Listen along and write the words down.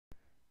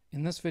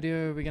In this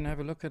video, we're going to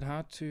have a look at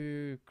how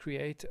to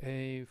create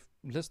a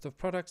list of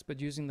products, but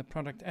using the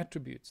product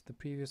attributes. The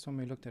previous one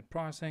we looked at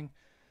pricing.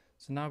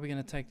 So now we're going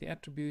to take the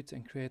attributes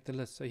and create the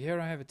list. So here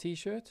I have a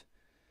t-shirt,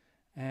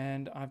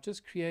 and I've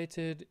just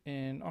created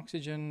in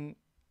Oxygen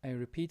a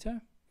repeater,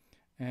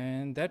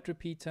 and that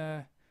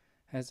repeater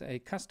has a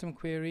custom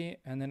query,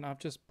 and then I've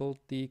just built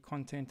the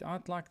content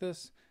out like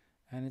this,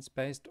 and it's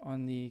based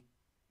on the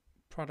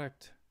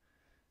product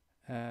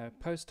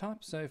post type.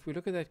 So if we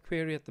look at that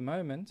query at the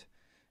moment,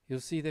 you'll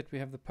see that we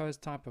have the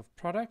post type of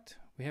product,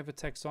 we have a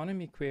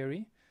taxonomy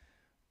query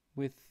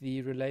with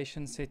the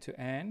relation set to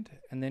and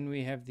then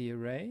we have the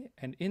array,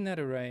 and in that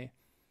array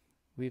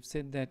we've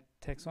said that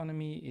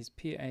taxonomy is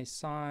PA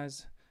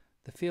size,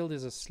 the field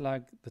is a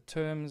slug, the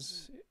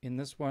terms in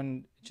this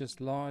one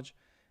just large,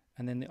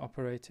 and then the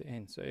operator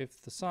n. So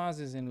if the size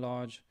is in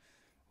large,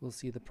 we'll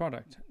see the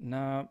product.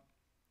 Now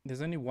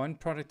there's only one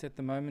product at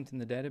the moment in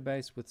the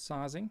database with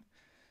sizing.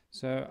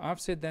 So I've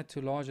set that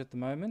to large at the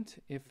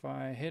moment. If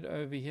I head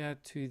over here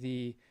to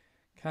the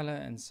color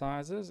and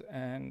sizes,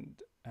 and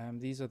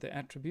these are the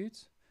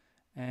attributes,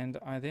 and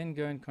I then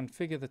go and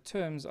configure the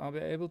terms, I'll be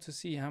able to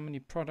see how many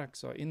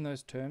products are in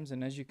those terms,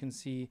 and as you can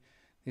see,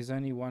 there's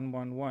only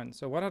 111.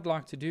 So what I'd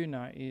like to do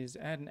now is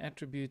add an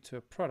attribute to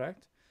a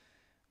product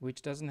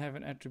which doesn't have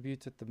an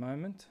attribute at the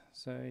moment.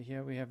 So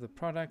here we have the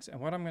products,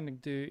 and what I'm going to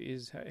do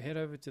is head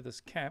over to this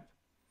cap,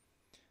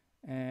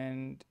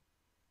 and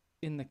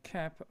in the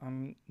cap,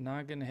 I'm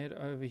now going to head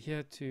over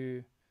here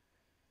to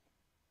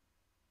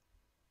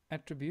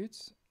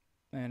attributes,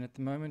 and at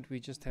the moment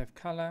we just have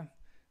color.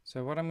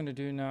 So what I'm going to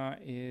do now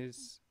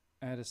is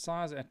add a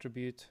size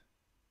attribute,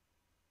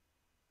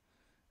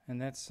 and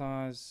that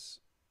size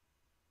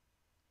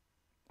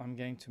I'm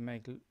going to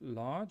make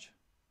large,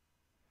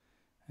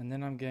 and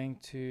then I'm going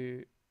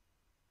to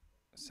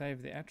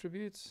save the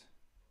attributes,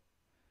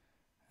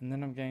 and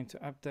then I'm going to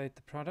update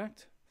the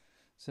product.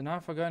 So now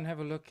if I go and have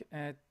a look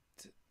at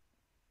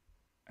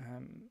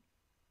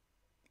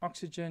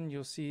Oxygen,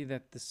 you'll see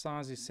that the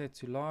size is set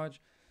to large.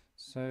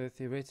 So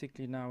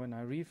theoretically now when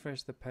I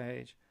refresh the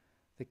page,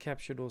 the cap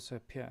should also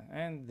appear,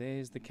 and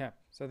there's the cap.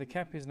 So the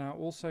cap is now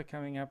also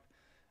coming up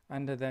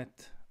under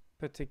that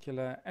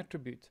particular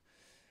attribute.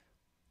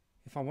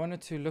 If I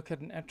wanted to look at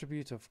an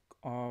attribute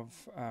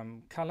of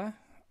color,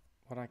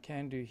 what I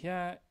can do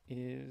here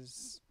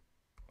is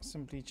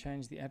simply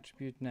change the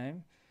attribute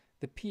name.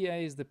 The PA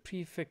is the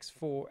prefix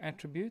for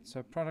attribute,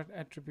 so product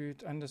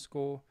attribute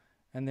underscore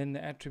and then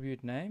the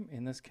attribute name.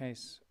 In this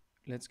case,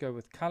 let's go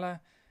with color,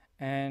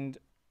 and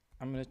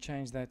I'm going to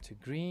change that to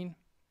green.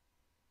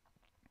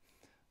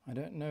 I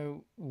don't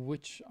know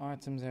which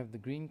items have the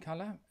green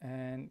color,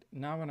 and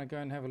now when I go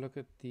and have a look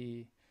at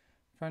the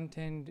front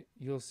end,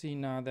 you'll see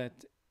now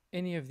that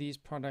any of these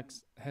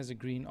products has a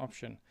green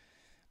option.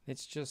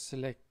 Let's just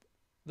select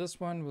this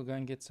one. We'll go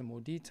and get some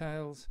more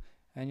details,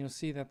 and you'll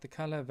see that the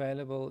color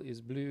available is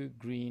blue,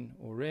 green,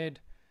 or red,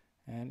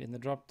 and in the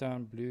drop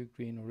down blue,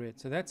 green, or red.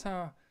 So that's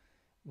how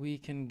we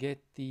can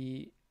get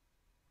the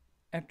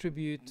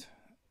attribute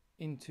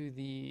into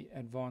the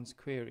advanced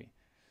query.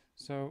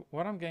 So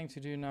what I'm going to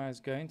do now is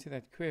go into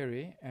that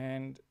query,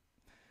 and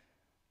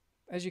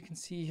as you can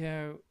see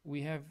here,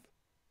 we have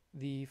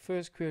the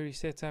first query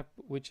set up,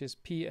 which is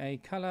PA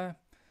color.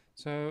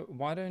 So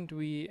why don't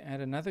we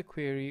add another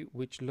query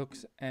which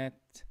looks at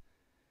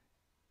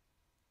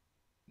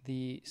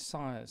the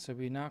size? So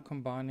we're now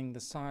combining the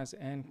size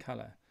and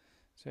color.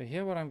 So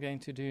here what I'm going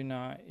to do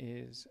now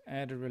is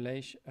add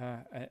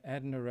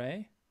add an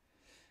array,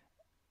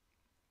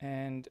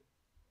 and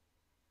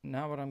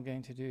now what I'm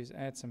going to do is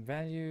add some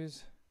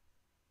values.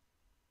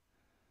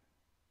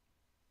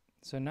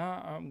 So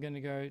now I'm going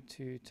to go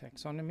to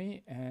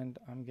taxonomy, and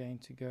I'm going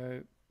to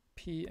go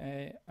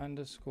PA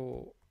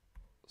underscore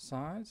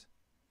size.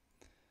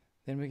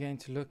 Then we're going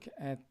to look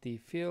at the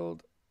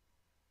field,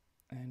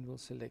 and we'll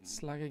select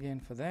slug again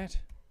for that.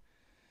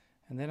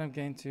 And then I'm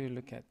going to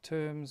look at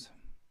terms,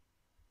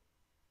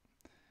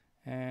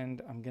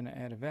 and I'm going to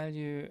add a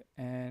value,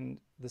 and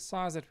the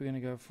size that we're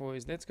going to go for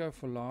is, let's go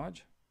for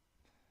large,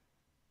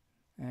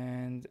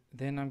 and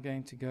then I'm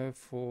going to go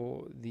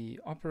for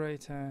the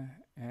operator,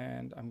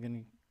 and I'm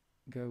going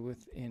to go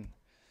with in.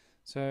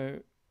 So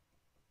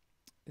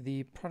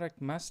the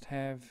product must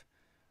have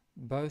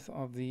both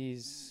of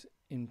these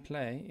in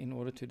play in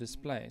order to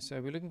display. So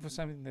we're looking for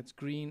something that's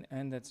green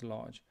and that's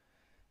large,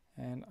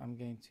 and I'm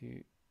going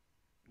to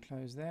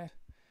close that,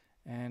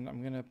 and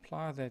I'm going to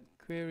apply that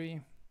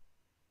query.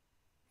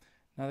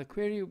 Now the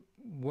query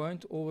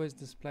won't always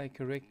display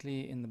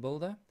correctly in the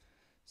builder,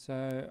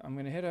 so I'm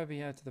going to head over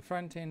here to the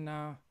front end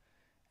now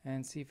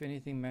and see if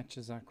anything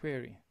matches our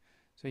query.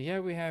 So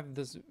here we have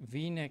this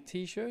V-neck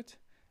t-shirt,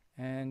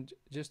 and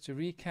just to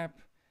recap,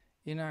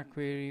 in our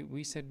query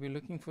we said we're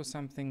looking for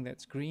something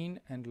that's green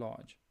and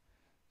large.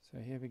 So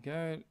here we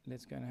go,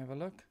 let's go and have a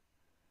look.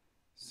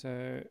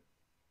 So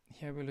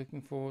here we're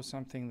looking for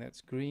something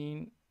that's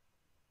green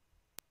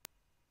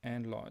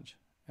and large,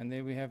 and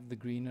there we have the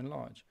green and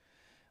large.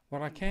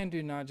 What I can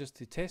do now just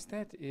to test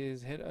that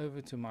is head over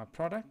to my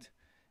product,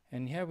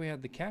 and here we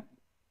have the cap,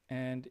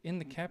 and in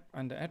the cap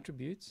under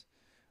attributes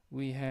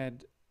we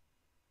had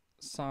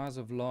size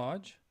of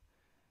large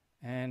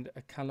and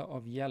a color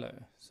of yellow.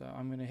 So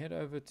I'm going to head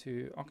over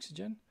to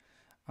oxygen.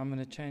 I'm going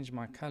to change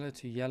my color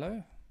to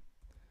yellow.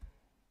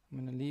 I'm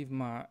going to leave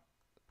my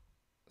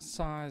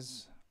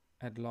size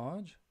at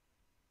large.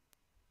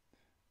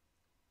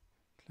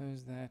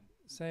 Close that,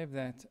 save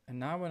that, and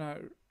now when I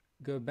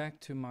go back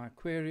to my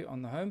query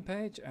on the home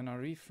page and I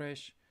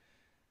refresh,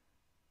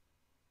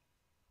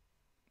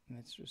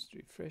 let's just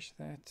refresh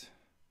that.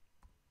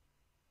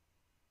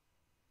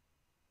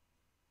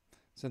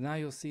 So now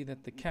you'll see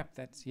that the cap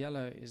that's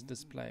yellow is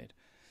displayed.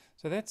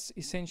 So that's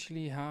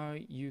essentially how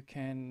you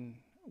can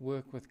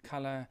work with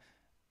color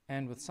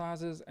and with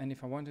sizes. And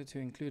if I wanted to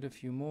include a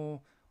few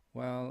more,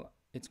 well,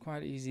 it's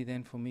quite easy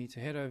then for me to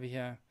head over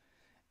here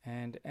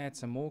and add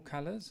some more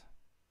colors.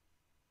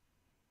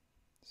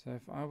 So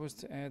if I was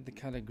to add the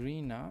color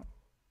green now,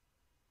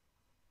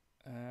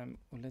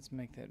 well, let's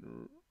make that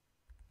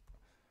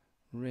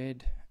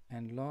red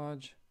and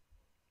large,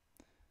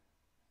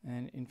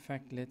 and in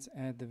fact let's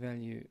add the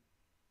value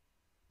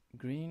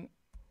green,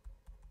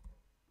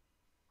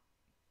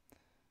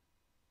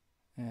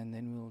 and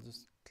then we'll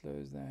just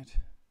close that,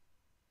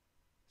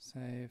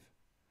 save,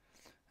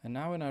 and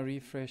now when I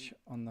refresh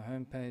on the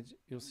home page,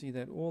 you'll see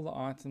that all the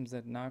items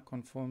that now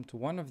conform to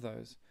one of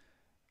those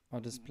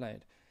are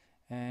displayed.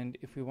 And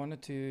if we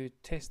wanted to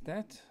test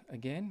that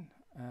again,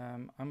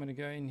 I'm going to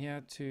go in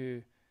here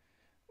to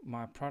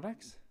my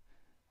products.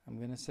 I'm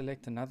going to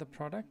select another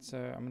product, so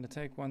I'm going to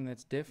take one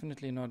that's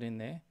definitely not in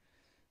there.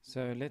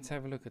 So let's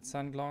have a look at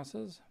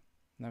sunglasses.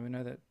 Now we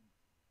know that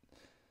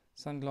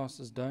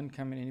sunglasses don't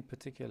come in any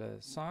particular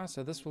size,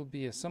 so this will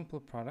be a simple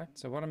product.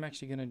 So what I'm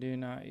actually going to do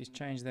now is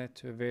change that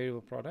to a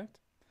variable product.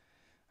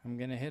 I'm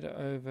going to head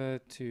over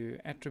to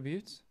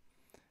attributes,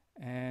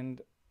 and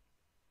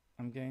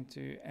I'm going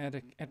to add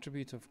an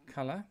attribute of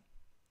color,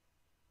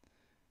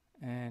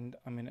 and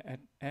I'm going to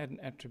add an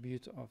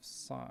attribute of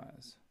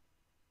size.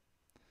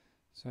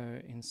 So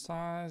in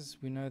size,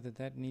 we know that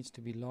that needs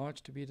to be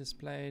large to be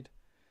displayed.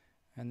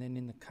 And then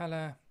in the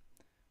color,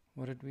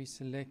 what did we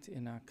select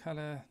in our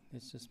color?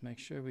 Let's just make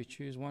sure we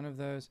choose one of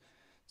those.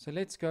 So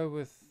let's go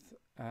with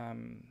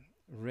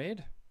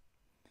red.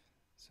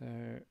 So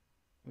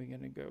we're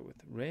going to go with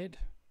red.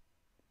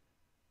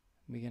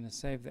 We're going to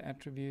save the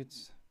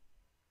attributes.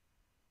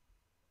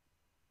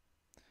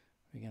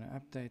 We're going to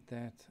update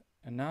that.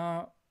 And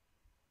now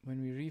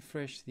when we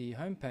refresh the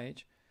home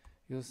page,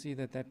 you'll see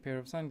that that pair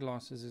of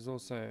sunglasses is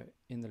also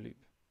in the loop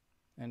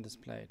and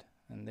displayed.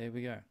 And there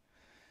we go.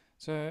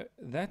 So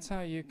that's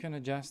how you can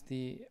adjust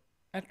the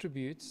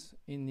attributes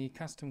in the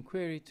custom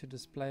query to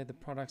display the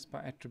products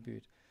by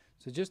attribute.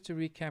 So just to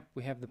recap,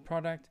 we have the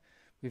product.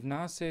 We've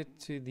now set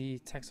to the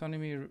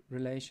taxonomy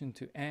relation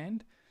to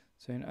and.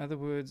 So in other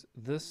words,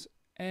 this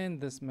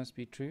and this must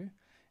be true.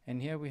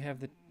 And here we have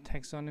the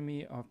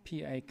taxonomy of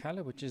PA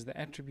color, which is the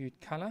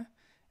attribute color.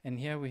 And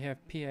here we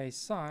have PA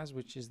size,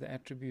 which is the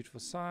attribute for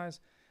size.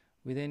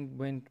 We then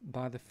went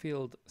by the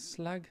field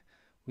slug.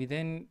 We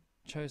then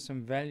chose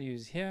some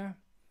values here.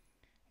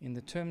 In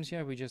the terms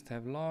here, we just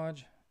have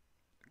large.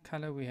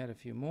 Color, we had a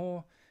few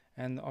more.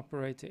 And the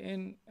operator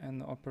in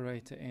and the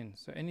operator in.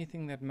 So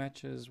anything that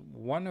matches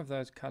one of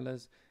those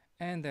colors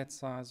and that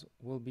size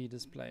will be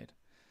displayed.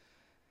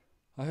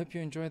 I hope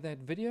you enjoyed that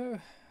video.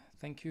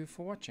 Thank you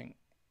for watching.